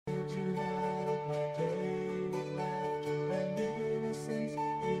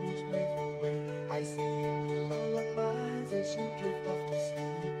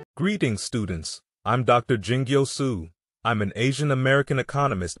Greetings, students. I'm Dr. Jingyo Su. I'm an Asian American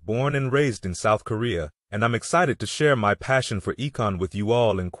economist born and raised in South Korea, and I'm excited to share my passion for econ with you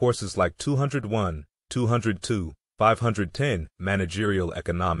all in courses like 201, 202, 510, Managerial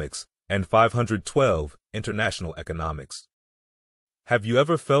Economics, and 512, International Economics. Have you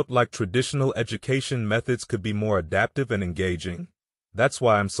ever felt like traditional education methods could be more adaptive and engaging? That's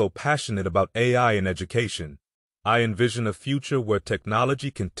why I'm so passionate about AI in education. I envision a future where technology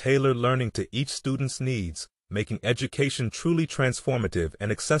can tailor learning to each student's needs, making education truly transformative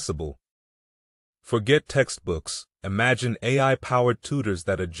and accessible. Forget textbooks. Imagine AI-powered tutors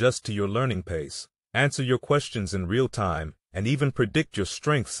that adjust to your learning pace, answer your questions in real time, and even predict your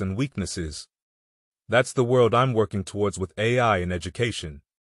strengths and weaknesses. That's the world I'm working towards with AI in education.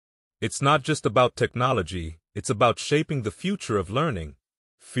 It's not just about technology, it's about shaping the future of learning.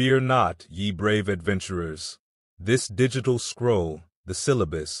 Fear not, ye brave adventurers. This digital scroll, the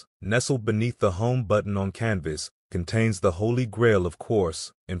syllabus, nestled beneath the home button on Canvas, contains the holy grail of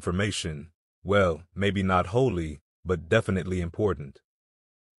course information. Well, maybe not holy, but definitely important.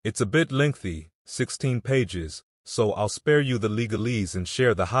 It's a bit lengthy, 16 pages, so I'll spare you the legalese and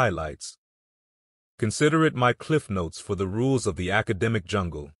share the highlights. Consider it my cliff notes for the rules of the academic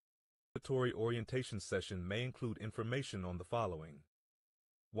jungle. The mandatory orientation session may include information on the following.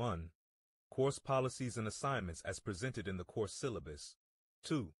 1. Course policies and assignments as presented in the course syllabus.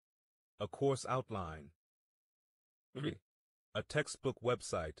 2. A course outline. 3. A textbook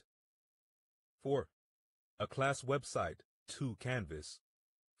website. 4. A class website, 2. Canvas.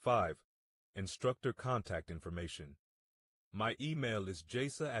 5. Instructor contact information. My email is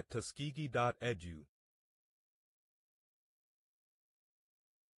jasa@tuskegee.edu.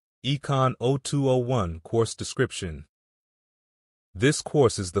 ECON 0201 Course Description. This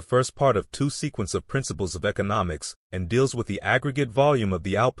course is the first part of two sequence of principles of economics and deals with the aggregate volume of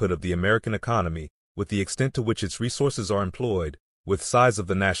the output of the American economy, with the extent to which its resources are employed, with size of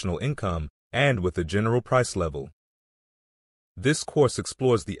the national income, and with the general price level. This course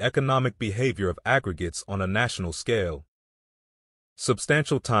explores the economic behavior of aggregates on a national scale.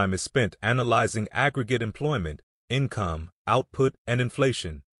 Substantial time is spent analyzing aggregate employment, income, output, and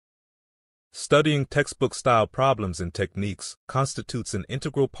inflation. Studying textbook-style problems and techniques constitutes an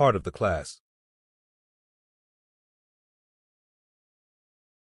integral part of the class.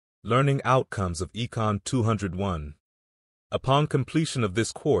 Learning outcomes of Econ 201. Upon completion of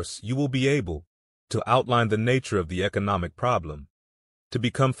this course, you will be able to outline the nature of the economic problem, to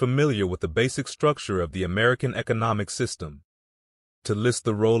become familiar with the basic structure of the American economic system, to list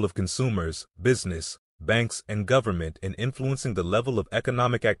the role of consumers, business, banks, and government in influencing the level of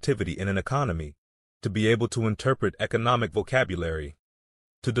economic activity in an economy, to be able to interpret economic vocabulary,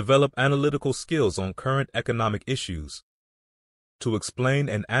 to develop analytical skills on current economic issues, to explain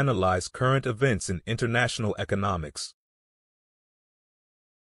and analyze current events in international economics.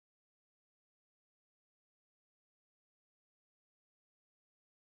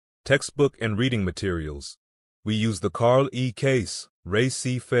 Textbook and reading materials. We use the Carl E. Case, Ray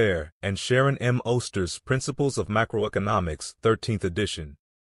C. Fair, and Sharon M. Oster's Principles of Macroeconomics, 13th edition.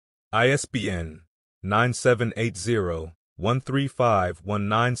 ISBN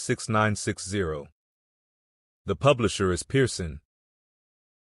 9780-135-196960. The publisher is Pearson.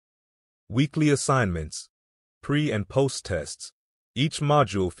 Weekly assignments. Pre- and post-tests. Each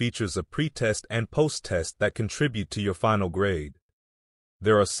module features a pre-test and post-test that contribute to your final grade.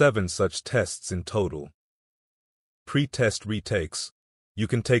 There are 7 such tests in total. Pre-test retakes. You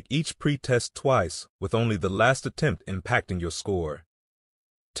can take each pre-test twice, with only the last attempt impacting your score.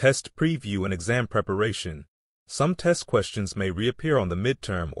 Test preview and exam preparation. Some test questions may reappear on the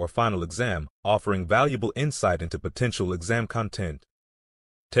midterm or final exam, offering valuable insight into potential exam content.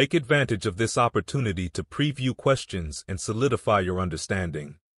 Take advantage of this opportunity to preview questions and solidify your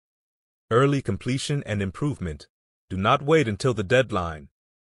understanding. Early completion and improvement. Do not wait until the deadline.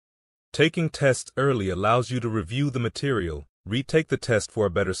 Taking tests early allows you to review the material, retake the test for a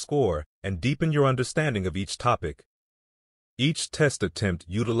better score, and deepen your understanding of each topic. Each test attempt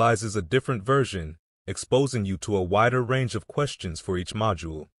utilizes a different version, exposing you to a wider range of questions for each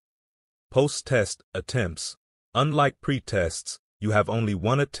module. Post-test attempts. Unlike pre-tests, you have only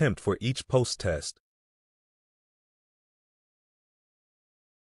one attempt for each post-test.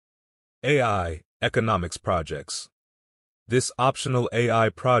 AI Economics Projects. This optional AI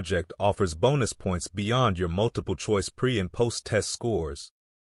project offers bonus points beyond your multiple-choice pre- and post-test scores.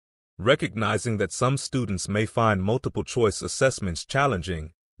 Recognizing that some students may find multiple-choice assessments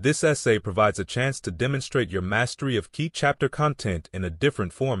challenging, this essay provides a chance to demonstrate your mastery of key chapter content in a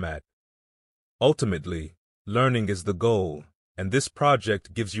different format. Ultimately, learning is the goal, and this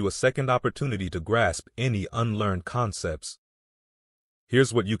project gives you a second opportunity to grasp any unlearned concepts.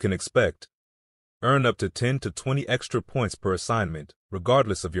 Here's what you can expect. Earn up to 10 to 20 extra points per assignment,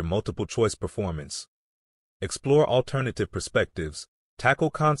 regardless of your multiple-choice performance. Explore alternative perspectives.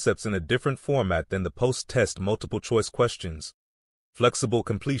 Tackle concepts in a different format than the post-test multiple-choice questions. Flexible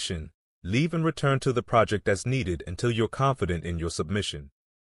completion. Leave and return to the project as needed until you're confident in your submission.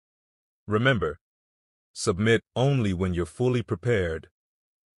 Remember, submit only when you're fully prepared.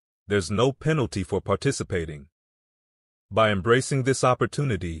 There's no penalty for participating. By embracing this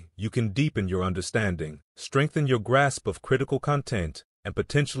opportunity, you can deepen your understanding, strengthen your grasp of critical content, and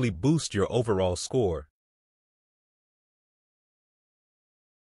potentially boost your overall score.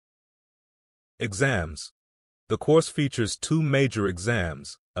 Exams. The course features 2 major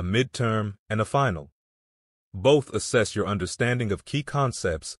exams, a midterm and a final. Both assess your understanding of key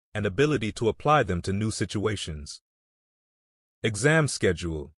concepts and ability to apply them to new situations. Exam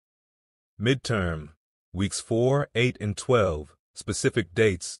schedule. Midterm. Weeks 4, 8, and 12, specific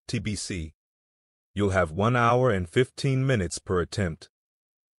dates TBC. You'll have 1 hour and 15 minutes per attempt.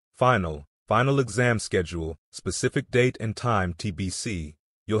 Final exam schedule, specific date and time TBC.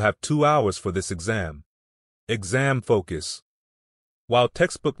 You'll have 2 hours for this exam. Exam focus. While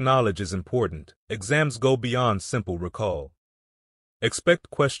textbook knowledge is important, exams go beyond simple recall. Expect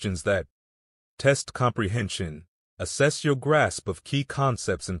questions that test comprehension, assess your grasp of key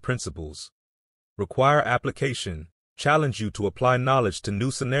concepts and principles. Require application, challenge you to apply knowledge to new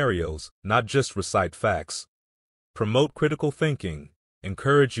scenarios, not just recite facts. Promote critical thinking,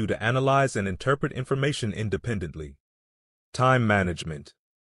 encourage you to analyze and interpret information independently. Time management.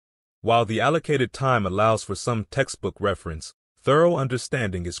 While the allocated time allows for some textbook reference, thorough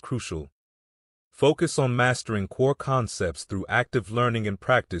understanding is crucial. Focus on mastering core concepts through active learning and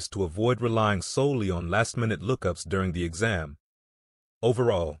practice to avoid relying solely on last-minute lookups during the exam.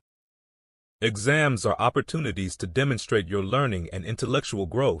 Overall, exams are opportunities to demonstrate your learning and intellectual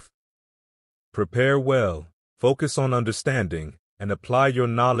growth. Prepare well, focus on understanding, and apply your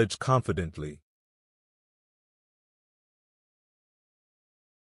knowledge confidently.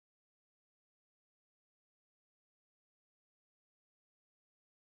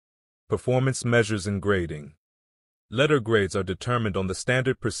 Performance measures and grading. Letter grades are determined on the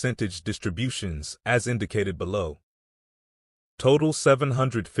standard percentage distributions as indicated below. Total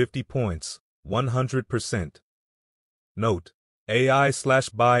 750 points, 100%. Note,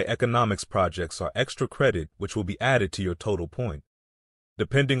 AI/Bioeconomics projects are extra credit which will be added to your total point.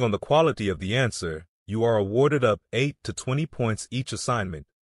 Depending on the quality of the answer, you are awarded up 8 to 20 points each assignment.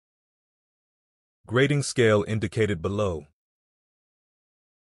 Grading scale indicated below.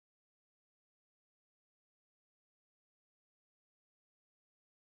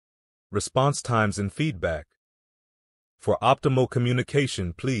 Response times and feedback. For optimal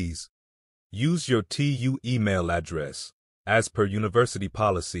communication, please use your TU email address. As per university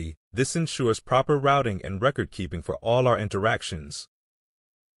policy, this ensures proper routing and record-keeping for all our interactions.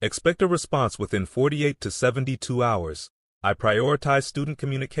 Expect a response within 48 to 72 hours. I prioritize student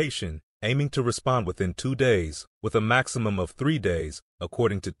communication, aiming to respond within 2 days, with a maximum of 3 days,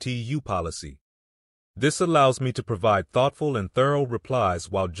 according to TU policy. This allows me to provide thoughtful and thorough replies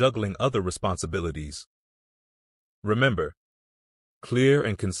while juggling other responsibilities. Remember, clear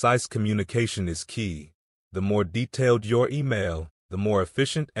and concise communication is key. The more detailed your email, the more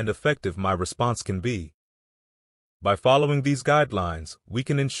efficient and effective my response can be. By following these guidelines, we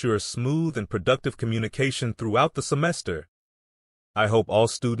can ensure smooth and productive communication throughout the semester. I hope all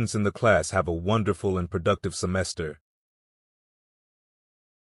students in the class have a wonderful and productive semester.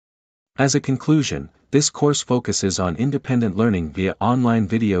 As a conclusion, this course focuses on independent learning via online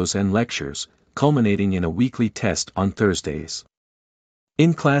videos and lectures, culminating in a weekly test on Thursdays.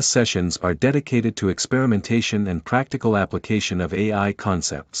 In-class sessions are dedicated to experimentation and practical application of AI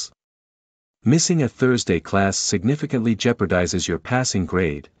concepts. Missing a Thursday class significantly jeopardizes your passing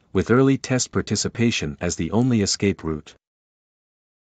grade, with early test participation as the only escape route.